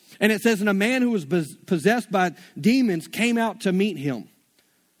boat, and it says, and a man who was possessed by demons came out to meet him.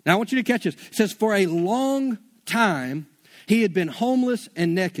 Now, I want you to catch this. It says, for a long time, he had been homeless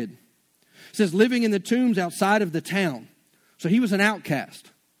and naked. It says, living in the tombs outside of the town. So he was an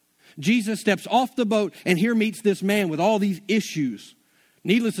outcast. Jesus steps off the boat and here meets this man with all these issues.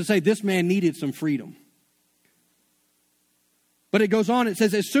 Needless to say, this man needed some freedom. But it goes on, it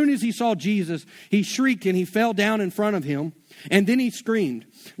says, as soon as he saw Jesus, he shrieked and he fell down in front of him. And then he screamed,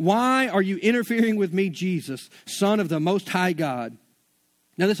 why are you interfering with me, Jesus, Son of the Most High God?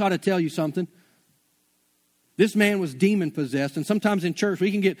 Now this ought to tell you something. This man was demon-possessed, and sometimes in church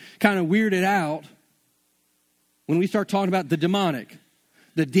we can get kind of weirded out when we start talking about the demonic.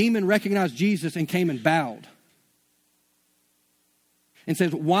 The demon recognized Jesus and came and bowed. And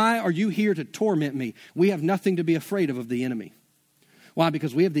says, why are you here to torment me? We have nothing to be afraid of the enemy. Why?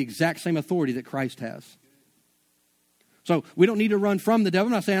 Because we have the exact same authority that Christ has. So we don't need to run from the devil.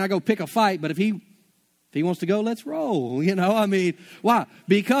 I'm not saying I go pick a fight, but if he wants to go, let's roll. You know, I mean, why?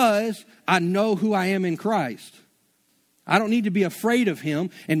 Because I know who I am in Christ. I don't need to be afraid of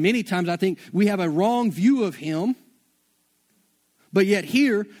him. And many times I think we have a wrong view of him. But yet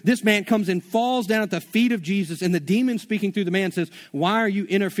here, this man comes and falls down at the feet of Jesus, and the demon speaking through the man says, "Why are you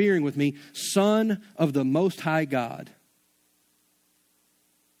interfering with me, Son of the Most High God?"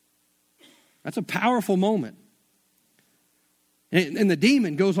 That's a powerful moment. And the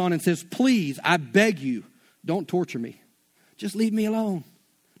demon goes on and says, "Please, I beg you, don't torture me. Just leave me alone.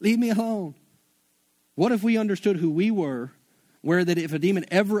 Leave me alone." What if we understood who we were, where that if a demon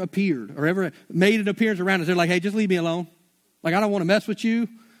ever appeared or ever made an appearance around us, they're like, "Hey, just leave me alone. Like, I don't want to mess with you.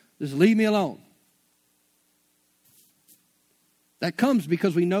 Just leave me alone." That comes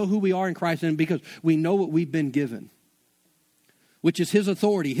because we know who we are in Christ and because we know what we've been given, which is His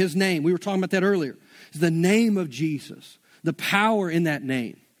authority, His name. We were talking about that earlier. It's the name of Jesus, the power in that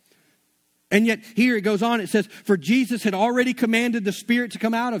name. And yet here it goes on, it says, "For Jesus had already commanded the spirit to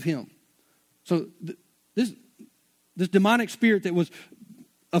come out of him." So this demonic spirit that was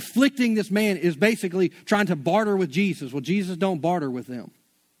afflicting this man is basically trying to barter with Jesus. Well, Jesus don't barter with them.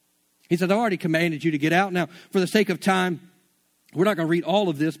 He said, "I already commanded you to get out." Now, for the sake of time, we're not going to read all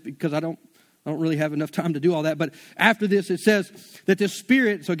of this because I don't really have enough time to do all that. But after this, it says that this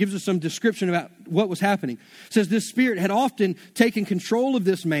spirit, so it gives us some description about what was happening. It says this spirit had often taken control of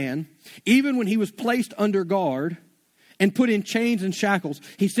this man, even when he was placed under guard and put in chains and shackles.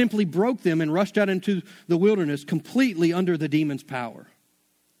 He simply broke them and rushed out into the wilderness completely under the demon's power.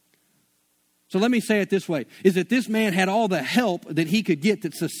 So let me say it this way, is that this man had all the help that he could get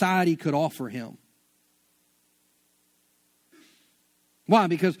that society could offer him. Why?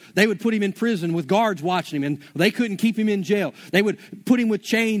 Because they would put him in prison with guards watching him, and they couldn't keep him in jail. They would put him with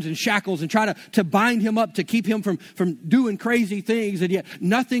chains and shackles and try to bind him up to keep him from doing crazy things, and yet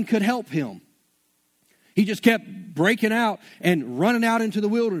nothing could help him. He just kept breaking out and running out into the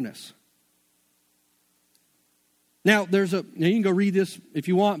wilderness. Now, you can go read this if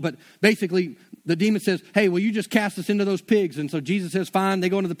you want, but basically the demon says, "Hey, will you just cast us into those pigs?" And so Jesus says, "Fine." They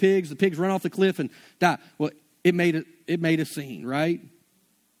go into the pigs run off the cliff and die. Well, it made a scene, right?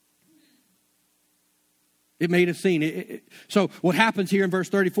 It made a scene. So what happens here in verse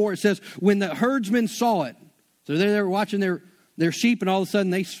 34, it says, when the herdsmen saw it, so they were watching their sheep, and all of a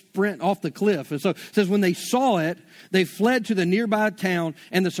sudden they sprint off the cliff. And so it says when they saw it, they fled to the nearby town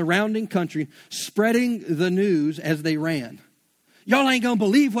and the surrounding country, spreading the news as they ran. Y'all ain't going to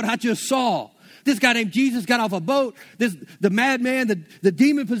believe what I just saw. This guy named Jesus got off a boat. The madman, the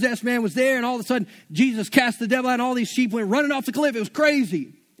demon-possessed man was there, and all of a sudden Jesus cast the devil out, and all these sheep went running off the cliff. It was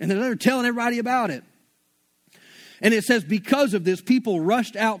crazy. And they're telling everybody about it. And it says because of this, people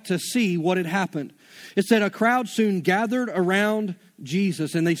rushed out to see what had happened. It said a crowd soon gathered around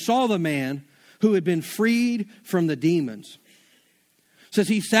Jesus, and they saw the man who had been freed from the demons. It says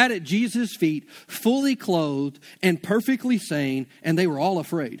he sat at Jesus' feet, fully clothed and perfectly sane, and they were all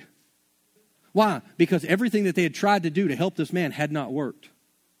afraid. Why? Because everything that they had tried to do to help this man had not worked.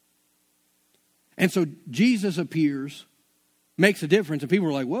 And so Jesus appears, makes a difference, and people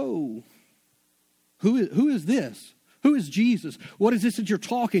are like, "Whoa, who is this? Who is Jesus? What is this that you're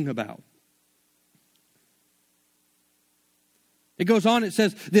talking about?" It goes on, it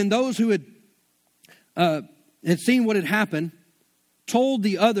says, then those who had seen what had happened told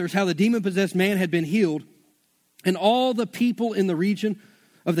the others how the demon-possessed man had been healed, and all the people in the region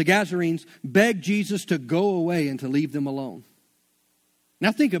of the Gadarenes begged Jesus to go away and to leave them alone.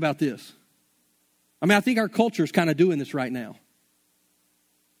 Now think about this. I think our culture is kind of doing this right now.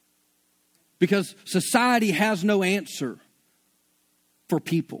 Because society has no answer for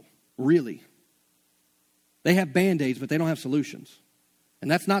people, really. They have Band-Aids, but they don't have solutions. And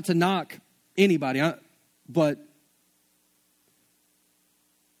that's not to knock anybody, but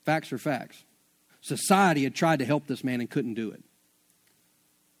facts are facts. Society had tried to help this man and couldn't do it.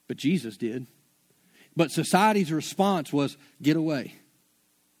 But Jesus did. But society's response was, get away.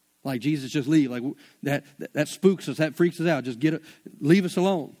 Like, Jesus, just leave. Like, that spooks us, that freaks us out. Just leave us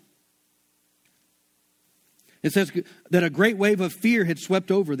alone. It says that a great wave of fear had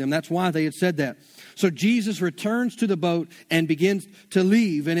swept over them. That's why they had said that. So Jesus returns to the boat and begins to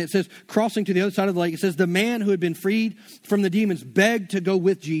leave. And it says, crossing to the other side of the lake, it says, the man who had been freed from the demons begged to go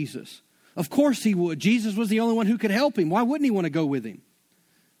with Jesus. Of course he would. Jesus was the only one who could help him. Why wouldn't he want to go with him?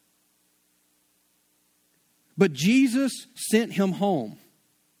 But Jesus sent him home,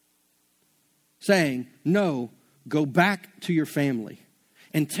 saying, no, go back to your family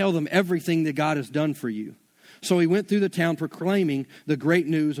and tell them everything that God has done for you. So he went through the town proclaiming the great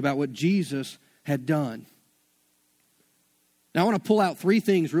news about what Jesus had done. Now I want to pull out 3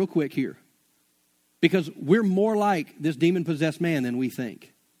 things real quick here, because we're more like this demon-possessed man than we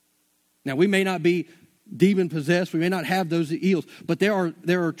think. Now we may not be demon-possessed, we may not have those ills, but there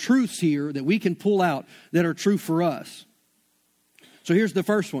are truths here that we can pull out that are true for us. So here's the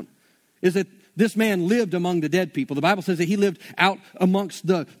first one, is that this man lived among the dead people. The Bible says that he lived out amongst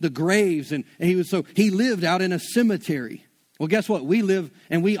the graves, and he lived out in a cemetery. Well, guess what? We live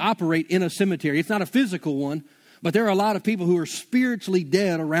and we operate in a cemetery. It's not a physical one, but there are a lot of people who are spiritually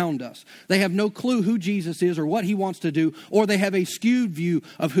dead around us. They have no clue who Jesus is or what he wants to do, or they have a skewed view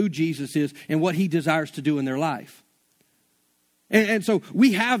of who Jesus is and what he desires to do in their life. And so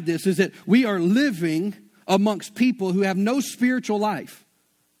we have this, is that we are living amongst people who have no spiritual life.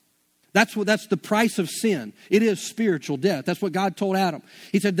 That's the price of sin. It is spiritual death. That's what God told Adam.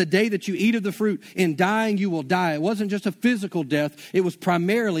 He said, the day that you eat of the fruit, in dying you will die. It wasn't just a physical death. It was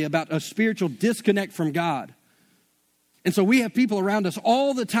primarily about a spiritual disconnect from God. And so we have people around us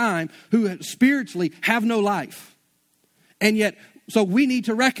all the time who spiritually have no life. And yet, so we need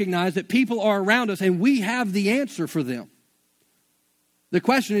to recognize that people are around us and we have the answer for them. The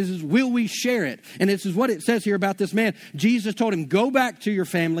question is will we share it? And this is what it says here about this man. Jesus told him, go back to your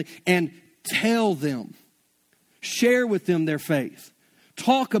family and tell them. Share with them their faith.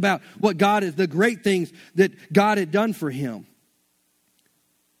 Talk about what God is, the great things that God had done for him.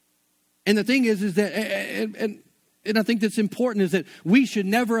 And the thing is that, and I think that's important, is that we should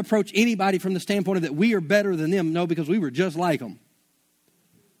never approach anybody from the standpoint of that we are better than them. No, because we were just like them.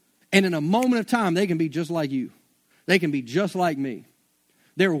 And in a moment of time, they can be just like you. They can be just like me.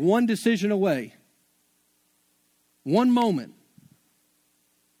 They're one decision away. One moment.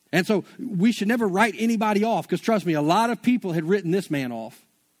 And so we should never write anybody off, because trust me, a lot of people had written this man off.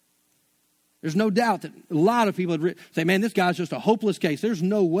 There's no doubt that a lot of people had say, man, this guy's just a hopeless case. There's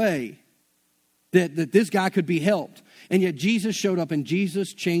no way that this guy could be helped. And yet Jesus showed up, and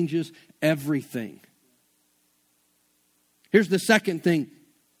Jesus changes everything. Here's the second thing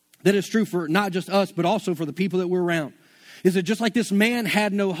that is true for not just us, but also for the people that we're around. Is that just like this man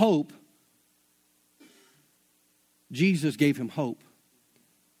had no hope, Jesus gave him hope.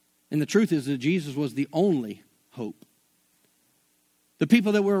 And the truth is that Jesus was the only hope. The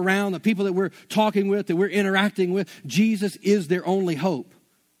people that we're around, the people that we're talking with, that we're interacting with, Jesus is their only hope.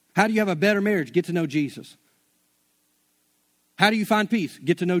 How do you have a better marriage? Get to know Jesus. How do you find peace?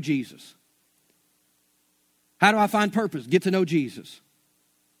 Get to know Jesus. How do I find purpose? Get to know Jesus.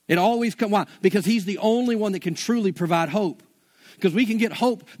 It always comes. Why? Because he's the only one that can truly provide hope. Because we can get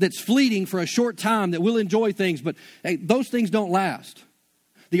hope that's fleeting for a short time, that we'll enjoy things, but hey, those things don't last.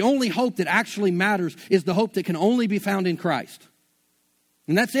 The only hope that actually matters is the hope that can only be found in Christ.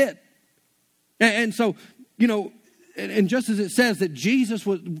 And that's it. And so, and just as it says that Jesus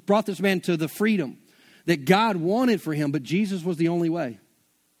brought this man to the freedom that God wanted for him, but Jesus was the only way.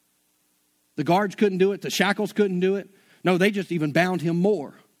 The guards couldn't do it. The shackles couldn't do it. No, they just even bound him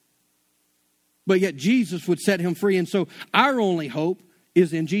more. But yet Jesus would set him free. And so our only hope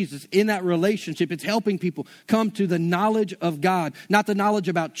is in Jesus. In that relationship, it's helping people come to the knowledge of God. Not the knowledge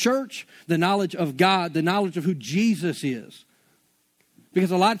about church, the knowledge of God, the knowledge of who Jesus is.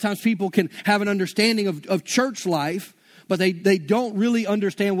 Because a lot of times people can have an understanding of church life, but they don't really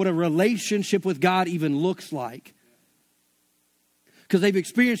understand what a relationship with God even looks like. Because they've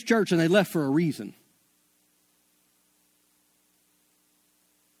experienced church and they left for a reason.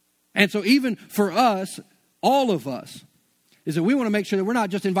 And so even for us, all of us, is that we want to make sure that we're not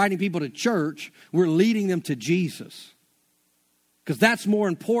just inviting people to church, we're leading them to Jesus. Because that's more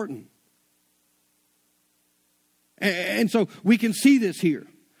important. And so we can see this here.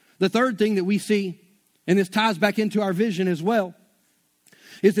 The third thing that we see, and this ties back into our vision as well,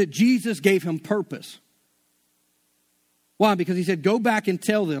 is that Jesus gave him purpose. Why? Because he said, go back and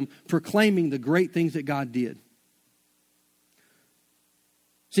tell them, proclaiming the great things that God did.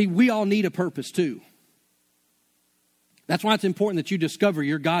 See, we all need a purpose too. That's why it's important that you discover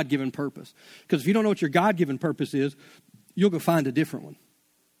your God-given purpose. Because if you don't know what your God-given purpose is, you'll go find a different one.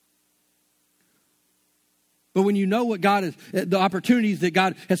 But when you know what God is, the opportunities that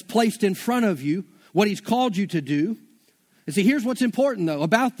God has placed in front of you, what he's called you to do. And see, here's what's important though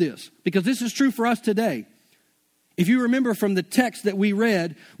about this, because this is true for us today. If you remember from the text that we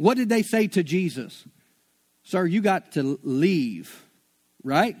read, what did they say to Jesus? Sir, you got to leave,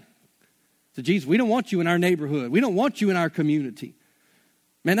 right? So Jesus, we don't want you in our neighborhood. We don't want you in our community.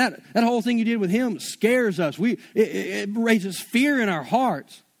 Man, that whole thing you did with him scares us. It raises fear in our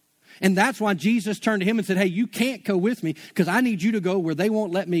hearts. And that's why Jesus turned to him and said, hey, you can't go with me because I need you to go where they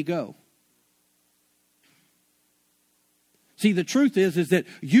won't let me go. See, the truth is that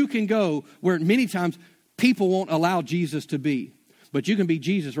you can go where many times people won't allow Jesus to be. But you can be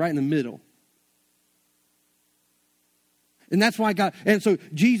Jesus right in the middle. And that's why and so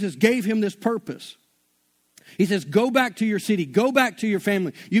Jesus gave him this purpose. He says, go back to your city, go back to your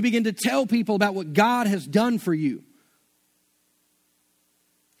family. You begin to tell people about what God has done for you.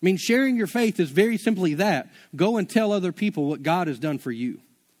 I mean, sharing your faith is very simply that. Go and tell other people what God has done for you.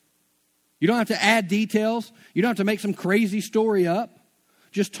 You don't have to add details. You don't have to make some crazy story up.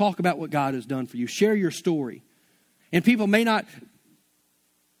 Just talk about what God has done for you. Share your story. And people may not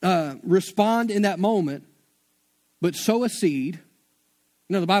respond in that moment, but sow a seed.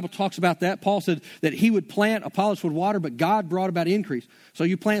 You know, the Bible talks about that. Paul said that he would plant, Apollos would water, but God brought about increase. So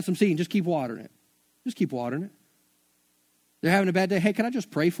you plant some seed and just keep watering it. Just keep watering it. They're having a bad day. Hey, can I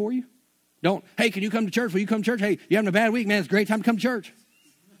just pray for you? Don't, hey, can you come to church? Will you come to church? Hey, you having a bad week? Man, it's a great time to come to church.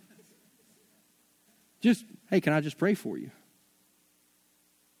 Just, hey, can I just pray for you?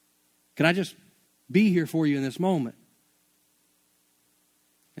 Can I just be here for you in this moment?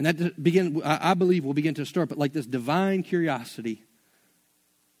 And that I believe will begin to stir up, but like this divine curiosity.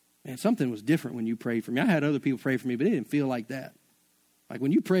 Man, something was different when you prayed for me. I had other people pray for me, but it didn't feel like that. Like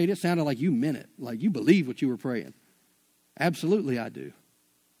when you prayed, it sounded like you meant it. Like you believed what you were praying. Absolutely, I do.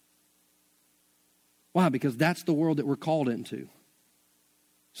 Why? Because that's the world that we're called into.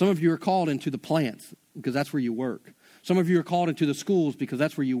 Some of you are called into the plants because that's where you work. Some of you are called into the schools because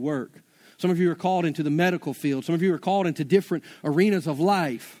that's where you work. Some of you are called into the medical field. Some of you are called into different arenas of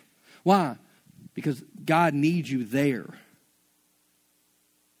life. Why? Because God needs you there.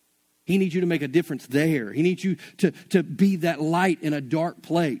 He needs you to make a difference there. He needs you to be that light in a dark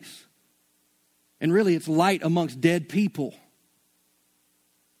place. And really, it's light amongst dead people.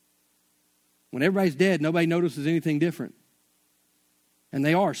 When everybody's dead, nobody notices anything different. And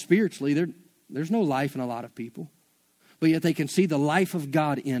they are spiritually. There's no life in a lot of people. But yet they can see the life of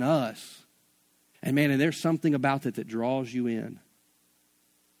God in us. And man, and there's something about that draws you in.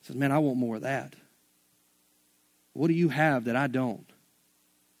 It says, man, I want more of that. What do you have that I don't?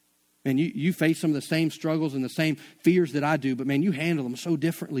 Man, you face some of the same struggles and the same fears that I do, but man, you handle them so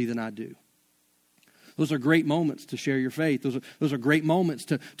differently than I do. Those are great moments to share your faith. Those are great moments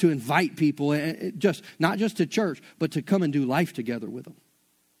to invite people, not just to church, but to come and do life together with them.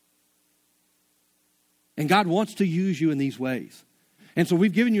 And God wants to use you in these ways. And so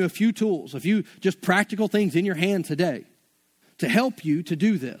we've given you a few tools, a few just practical things in your hand today to help you to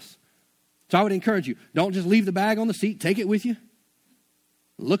do this. So I would encourage you, don't just leave the bag on the seat, take it with you.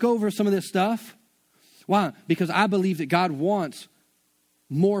 Look over some of this stuff. Why? Because I believe that God wants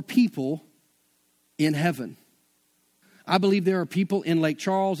more people in heaven. I believe there are people in Lake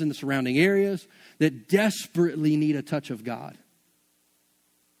Charles and the surrounding areas that desperately need a touch of God.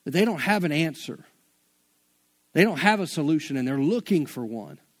 That they don't have an answer. They don't have a solution and they're looking for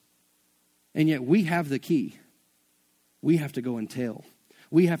one. And yet we have the key. We have to go and tell.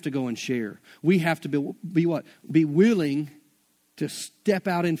 We have to go and share. We have to be what? Be willing to step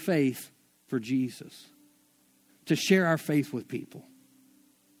out in faith for Jesus. To share our faith with people.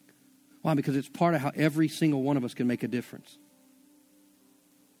 Why? Because it's part of how every single one of us can make a difference.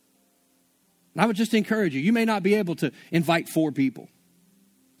 And I would just encourage you. You may not be able to invite 4 people.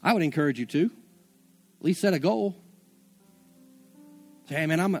 I would encourage you to. At least set a goal. Say, hey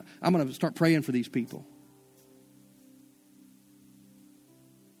man, I'm going to start praying for these people.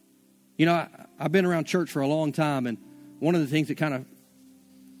 You know, I've been around church for a long time, and one of the things that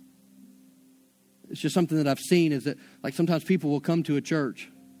it's just something that I've seen is that like sometimes people will come to a church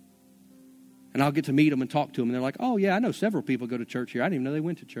and I'll get to meet them and talk to them. And they're like, oh yeah, I know several people go to church here. I didn't even know they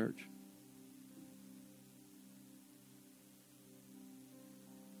went to church.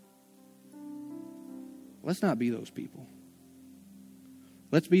 Let's not be those people.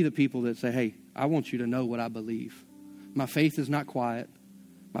 Let's be the people that say, hey, I want you to know what I believe. My faith is not quiet.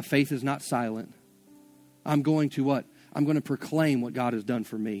 My faith is not silent. I'm going to what? I'm going to proclaim what God has done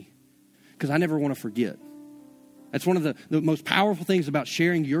for me. Because I never want to forget. That's one of the most powerful things about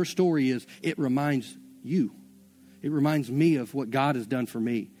sharing your story is it reminds you. It reminds me of what God has done for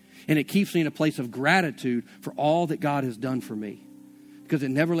me. And it keeps me in a place of gratitude for all that God has done for me. Because it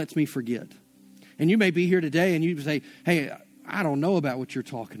never lets me forget. And you may be here today and you say, hey, I don't know about what you're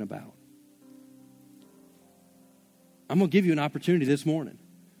talking about. I'm going to give you an opportunity this morning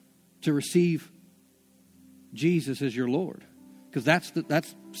to receive Jesus as your Lord. Because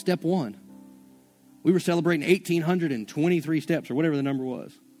that's step one. We were celebrating 1,823 steps or whatever the number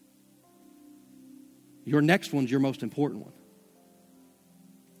was. Your next one's your most important one.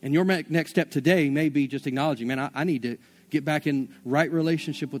 And your next step today may be just acknowledging, man, I need to get back in right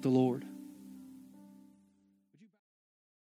relationship with the Lord.